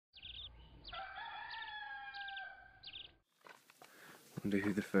Wonder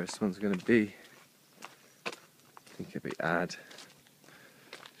who the first one's going to be. I think it'll be Ad.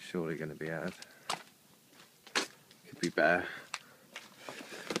 Surely going to be Ad. Could be Bear.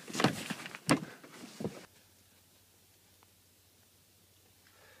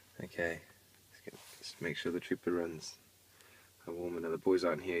 Okay, let's make sure the trooper runs. I'm warming up. The boys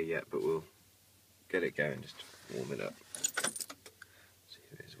aren't here yet, but we'll get it going, just warm it up. See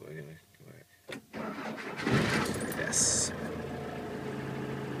if this is going to work. Yes.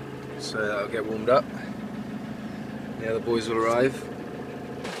 So that'll get warmed up. The other boys will arrive.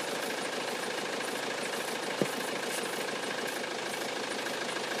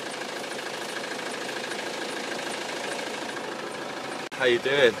 How you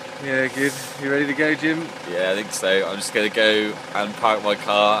doing? Yeah, good. You ready to go, Jim? Yeah, I think so. I'm just going to go and park my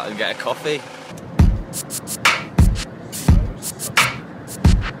car and get a coffee.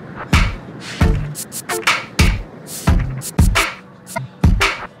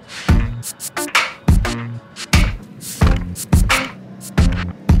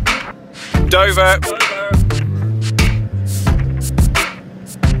 Dover!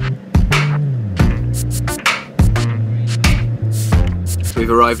 We've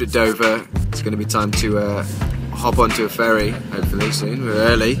arrived at Dover. It's going to be time to hop onto a ferry, hopefully soon. We're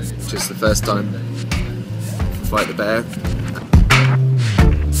early, just the first time to fight the bear.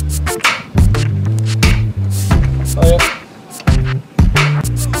 Oh yeah.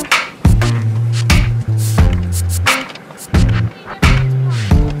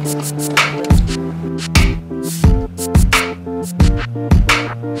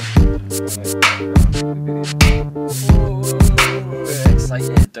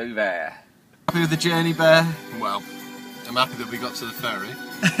 Excited, Dover. Happy with the journey, Bear? Well, I'm happy that we got to the ferry.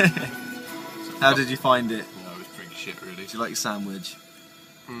 How did you find it? No, it was pretty shit, really. Did you like your sandwich?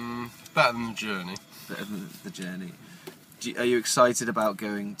 It's better than the journey. Better than the journey. Are you excited about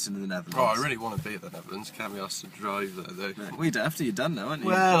going to the Netherlands? Oh, I really want to be at the Netherlands. Can't be asked to drive there, though. No. Well, you don't have to. You're done now, aren't you?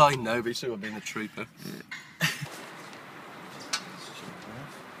 Well, I know, but you still got to be in the trooper. Yeah.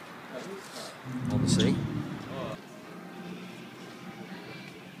 On the sea.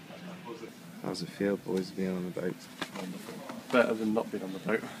 How's it feel, boys, being on the boat? Better than not being on the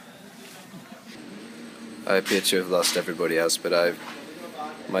boat. I appear to have lost everybody else, but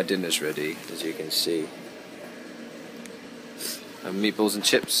my dinner's ready, as you can see. Meatballs and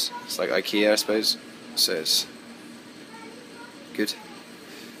chips. It's like IKEA, I suppose. So it's good.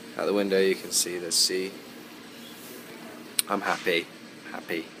 Out the window you can see the sea. I'm happy.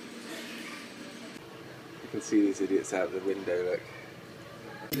 Happy. You can see these idiots out the window, look.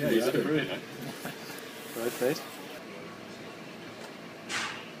 Yeah, you do. Really. Right, face.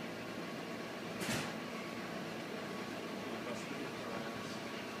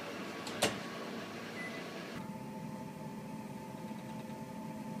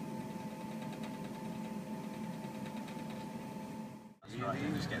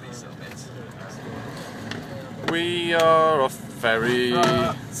 We are off ferry.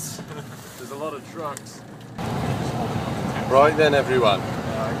 There's a lot of trucks. Right then, everyone.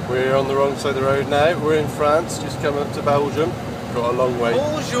 We're on the wrong side of the road now. We're in France, just coming up to Belgium. Got a long way.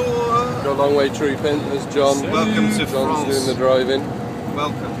 Bonjour! Got a long way trooping. There's John. Welcome to John's France. doing the driving.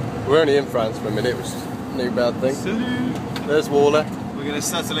 Welcome. We're only in France for a minute, which is no bad thing. Salut. There's Waller. We're going to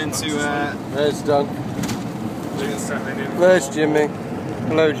settle into There's Dunk. There's Jimmy.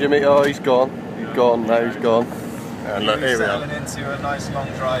 Hello, Jimmy. Oh, he's gone. He's gone now. He's gone. And look, here we are. settling into a nice long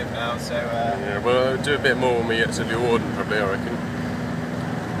drive now, so Yeah, we'll do a bit more when we get to Leeuwarden, probably, I reckon.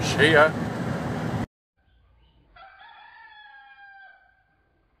 See ya.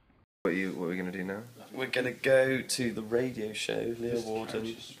 What are we going to do now? We're going to go to the radio show,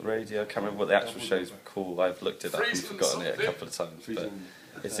 Leeuwarden Radio. I can't remember what the actual show's called. I've looked it up and forgotten it a couple of times. But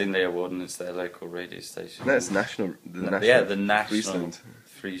it's in Leeuwarden, it's their local radio station. No, it's national. Yeah, the national Friesland.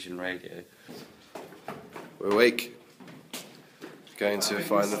 Frisian radio. We're awake. Going to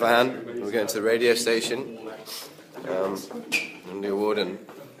find the van. We're going to the radio station. In Leeuwarden.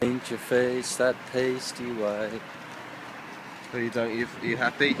 Paint your face that pasty white. You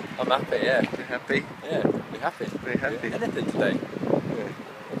happy? I'm happy, yeah. You happy? Yeah, we're happy. Very happy. Anything today.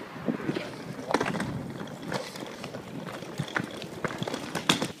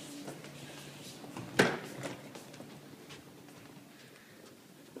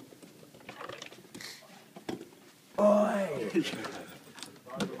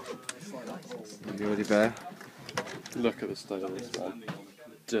 You ready, Bear? Look at the state of this man.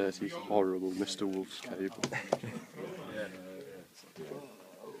 Dirty, horrible Mr. Wolf's cable.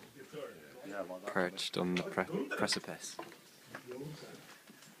 Perched on the precipice.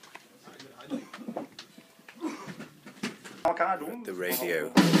 the radio.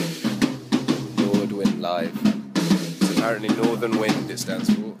 Leeuwarden Live. It's apparently Northern Wind it stands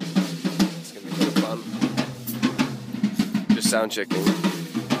for. It's going to be a lot of fun. Just sound checking.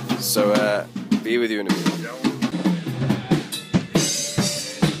 So, be with you in a minute.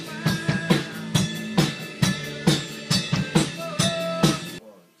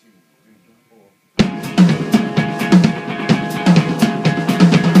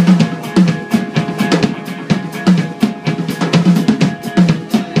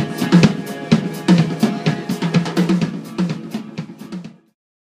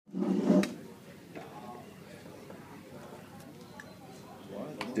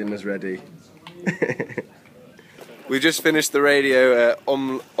 Dinner's ready. We just finished the radio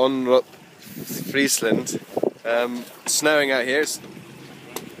on Friesland. Snowing out here. It's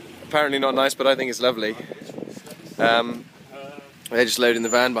apparently not nice, but I think it's lovely. They're just loading the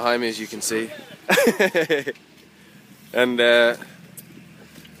van behind me, as you can see. And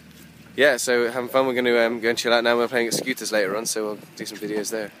yeah, so having fun. We're going to go and chill out now. We're playing at scooters later on, so we'll do some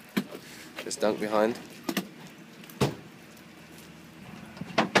videos there. There's Dunk behind.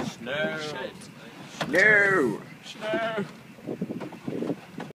 No. No! No.